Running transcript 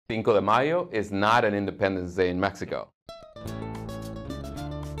Cinco de Mayo is not an Independence Day in Mexico.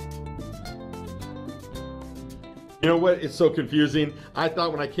 You know what? It's so confusing. I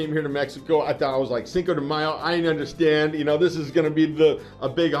thought when I came here to Mexico, I thought I was like Cinco de Mayo. I didn't understand. You know, this is going to be a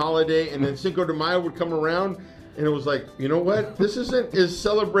big holiday, and then Cinco de Mayo would come around, and it was like, you know what? This isn't as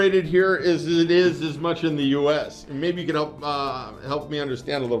celebrated here as it is as much in the U.S. And maybe you can help me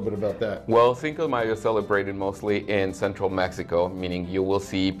understand a little bit about that. Well, Cinco de Mayo is celebrated mostly in central Mexico, meaning you will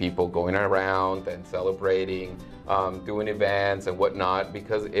see people going around and celebrating, doing events and whatnot,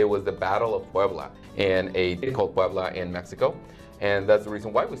 because it was the Battle of Puebla in a city called Puebla in Mexico. And that's the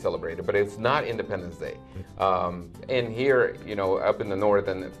reason why we celebrate it, but it's not Independence Day. And here, you know, up in the north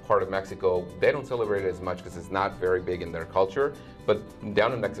and part of Mexico, they don't celebrate it as much because it's not very big in their culture. But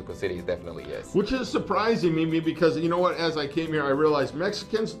down in Mexico City, it definitely is. Which is surprising me because, you know what, as I came here, I realized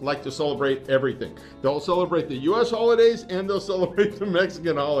Mexicans like to celebrate everything. They'll celebrate the U.S. holidays and they'll celebrate the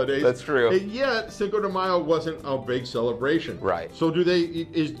Mexican holidays. That's true. And yet, Cinco de Mayo wasn't a big celebration. Right. So do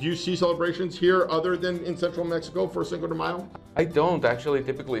you see celebrations here other than in central Mexico for Cinco de Mayo? I don't actually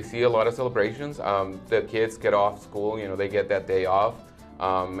typically see a lot of celebrations. The kids get off school, you know, they get that day off.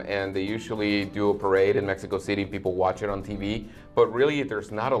 And they usually do a parade in Mexico City. People watch it on TV, but really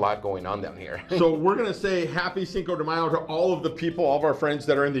there's not a lot going on down here. So we're going to say happy Cinco de Mayo to all of the people, all of our friends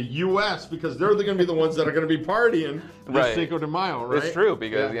that are in the U.S., because they're going to be the ones that are going to be partying this Cinco de Mayo, right? It's true,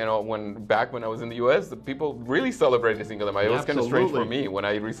 because you know, back when I was in the U.S., the people really celebrated Cinco de Mayo. It was kind of strange for me when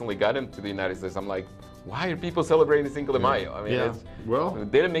I recently got into the United States. I'm like, why are people celebrating Cinco de Mayo? I mean,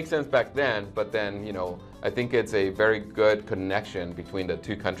 it didn't make sense back then, but then, you know, I think it's a very good connection between the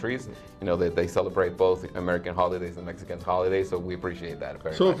two countries. You know, they celebrate both American holidays and Mexican holidays, so we appreciate that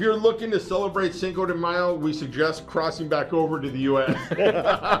very much. If you're looking to celebrate Cinco de Mayo, we suggest crossing back over to the U.S.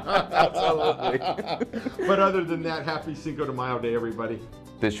 Absolutely. But other than that, happy Cinco de Mayo Day, everybody.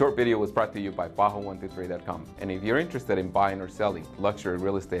 This short video was brought to you by 𝗵𝗲123.com. And if you're interested in buying or selling luxury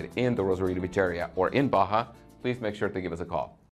real estate in the Rosarito Beach area or in Baja, please make sure to give us a call.